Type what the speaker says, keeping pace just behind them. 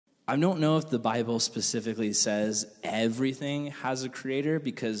I don't know if the Bible specifically says everything has a creator,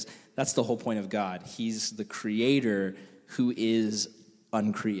 because that's the whole point of God. He's the creator who is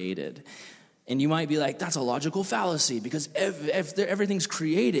uncreated. And you might be like, that's a logical fallacy, because if everything's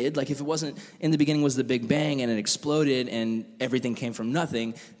created, like if it wasn't, in the beginning was the Big Bang and it exploded and everything came from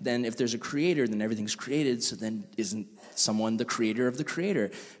nothing, then if there's a creator, then everything's created, so then isn't someone the creator of the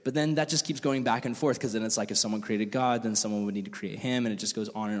creator? But then that just keeps going back and forth, because then it's like if someone created God, then someone would need to create him, and it just goes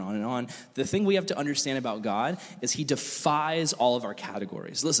on and on and on. The thing we have to understand about God is he defies all of our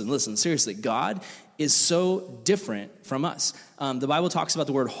categories. Listen, seriously, God is so different from us. The Bible talks about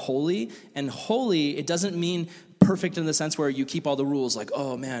the word holy, and holy, it doesn't mean perfect in the sense where you keep all the rules, like,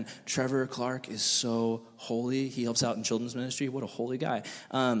 oh man, Trevor Clark is so holy. He helps out in children's ministry. What a holy guy.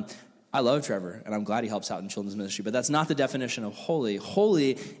 I love Trevor, and I'm glad he helps out in children's ministry, but that's not the definition of holy.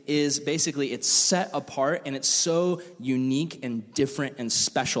 Holy is basically, it's set apart, and it's so unique and different and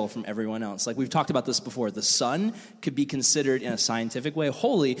special from everyone else. Like we've talked about this before, the sun could be considered in a scientific way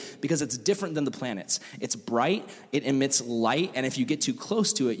holy because it's different than the planets. It's bright, it emits light, and if you get too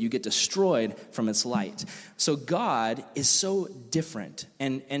close to it, you get destroyed from its light. So God is so different,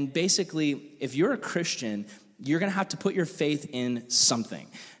 and basically, if you're a Christian, you're going to have to put your faith in something.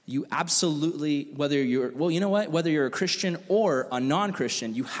 You absolutely, whether you're a Christian or a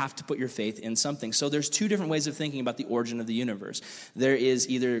non-Christian, you have to put your faith in something. So there's two different ways of thinking about the origin of the universe. There is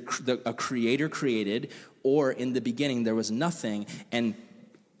either a creator created, or in the beginning there was nothing and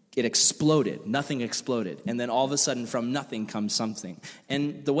it exploded. Nothing exploded. And then all of a sudden from nothing comes something.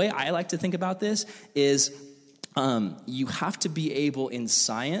 And the way I like to think about this is you have to be able in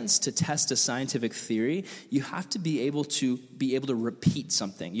science to test a scientific theory. You have to be able to repeat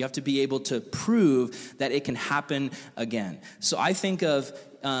something. You have to be able to prove that it can happen again. So I think of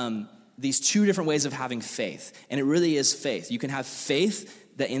these two different ways of having faith, and it really is faith. You can have faith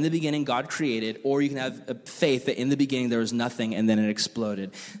that in the beginning God created, or you can have a faith that in the beginning there was nothing and then it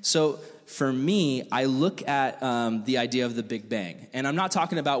exploded. So for me, I look at the idea of the Big Bang. And I'm not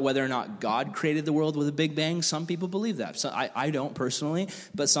talking about whether or not God created the world with a Big Bang. Some people believe that. So I don't personally,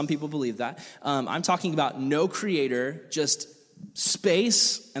 but some people believe that. I'm talking about no creator, just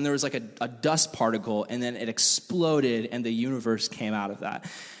space, and there was like a dust particle, and then it exploded, and the universe came out of that.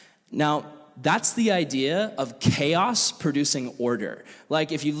 Now, that's the idea of chaos producing order.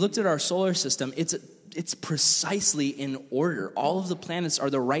 Like if you looked at our solar system, it's precisely in order. All of the planets are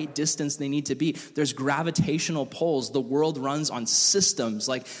the right distance they need to be. There's gravitational pulls. The world runs on systems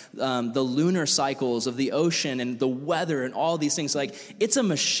like the lunar cycles of the ocean and the weather and all these things. Like it's a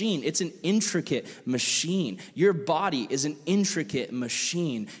machine. It's an intricate machine. Your body is an intricate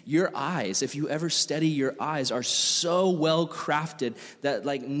machine. Your eyes, if you ever study your eyes, are so well crafted that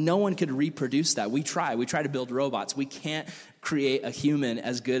like no one could reproduce that. We try to build robots. We can't create a human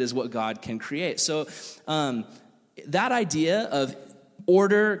as good as what God can create. So that idea of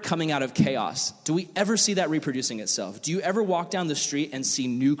order coming out of chaos, do we ever see that reproducing itself? Do you ever walk down the street and see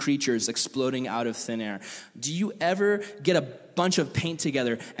new creatures exploding out of thin air? Do you ever get a bunch of paint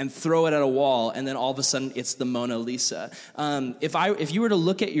together and throw it at a wall, and then all of a sudden it's the Mona Lisa? If you were to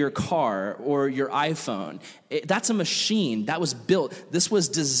look at your car or your iPhone, that's a machine that was built. This was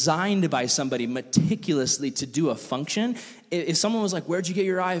designed by somebody meticulously to do a function. If someone was like, where'd you get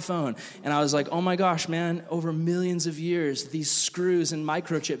your iPhone? And I was like, oh my gosh, man, over millions of years, these screws and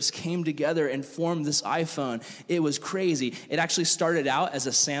microchips came together and formed this iPhone. It was crazy. It actually started out as a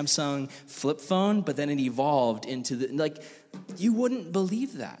Samsung flip phone, but then it evolved into you wouldn't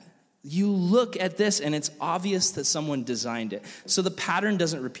believe that. You look at this and it's obvious that someone designed it. So the pattern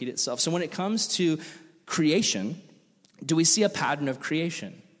doesn't repeat itself. So when it comes to creation, do we see a pattern of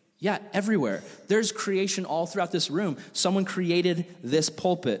creation? Yeah, everywhere. There's creation all throughout this room. Someone created this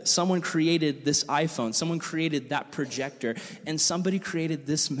pulpit. Someone created this iPhone. Someone created that projector. And somebody created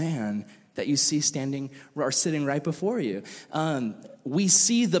this man that you see standing or sitting right before you. We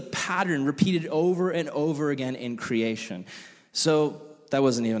see the pattern repeated over and over again in creation. So that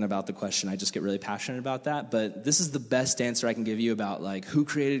wasn't even about the question. I just get really passionate about that. But this is the best answer I can give you about like who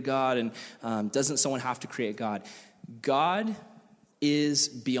created God and doesn't someone have to create God? God is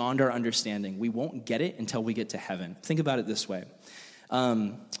beyond our understanding. We won't get it until we get to heaven. Think about it this way.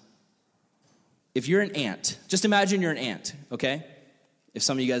 If you're an ant, just imagine you're an ant, okay? If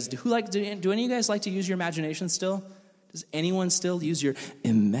some of you guys, do any of you guys like to use your imagination still? Does anyone still use your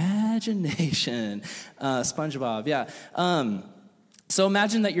imagination? SpongeBob, yeah. So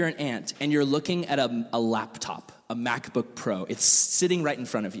imagine that you're an ant and you're looking at a laptop, a MacBook Pro. It's sitting right in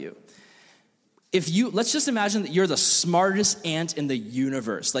front of you. Let's just imagine that you're the smartest ant in the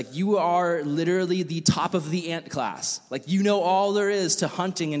universe. Like, you are literally the top of the ant class. Like, you know all there is to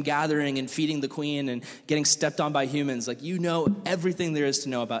hunting and gathering and feeding the queen and getting stepped on by humans. Like, you know everything there is to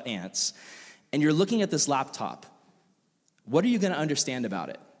know about ants. And you're looking at this laptop. What are you going to understand about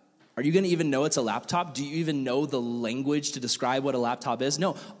it? Are you going to even know it's a laptop? Do you even know the language to describe what a laptop is?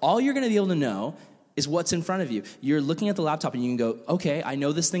 No. All you're going to be able to know is what's in front of you. You're looking at the laptop and you can go, okay, I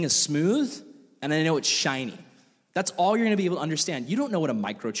know this thing is smooth, and I know it's shiny. That's all you're going to be able to understand. You don't know what a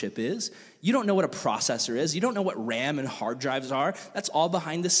microchip is. You don't know what a processor is. You don't know what RAM and hard drives are. That's all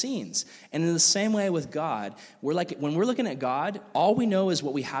behind the scenes. And in the same way with God, when we're looking at God, all we know is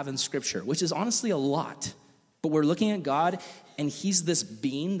what we have in Scripture, which is honestly a lot. But we're looking at God, and he's this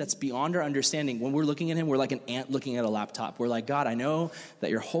being that's beyond our understanding. When we're looking at him, we're like an ant looking at a laptop. We're like, God, I know that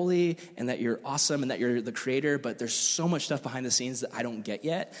you're holy and that you're awesome and that you're the creator, but there's so much stuff behind the scenes that I don't get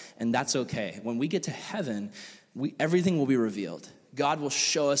yet, and that's okay. When we get to heaven, everything will be revealed. God will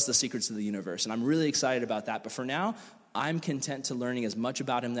show us the secrets of the universe, and I'm really excited about that. But for now, I'm content to learning as much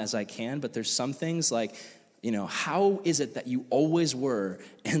about him as I can, but there's some things like, how is it that you always were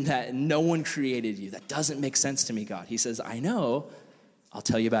and that no one created you? That doesn't make sense to me, God. He says, I know. I'll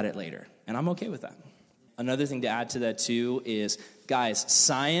tell you about it later. And I'm okay with that. Another thing to add to that, too, is, guys,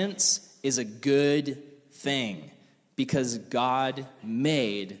 science is a good thing because God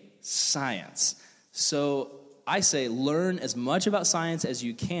made science. So I say learn as much about science as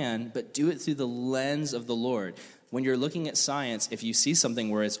you can, but do it through the lens of the Lord. When you're looking at science, if you see something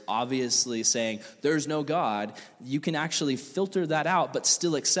where it's obviously saying there's no God, you can actually filter that out but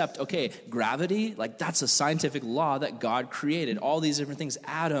still accept, okay, gravity, like that's a scientific law that God created. All these different things,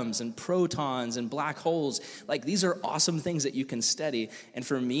 atoms and protons and black holes, like these are awesome things that you can study. And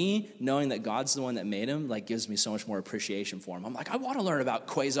for me, knowing that God's the one that made them, like gives me so much more appreciation for him. I'm like, I want to learn about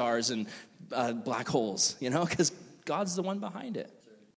quasars and black holes, because God's the one behind it.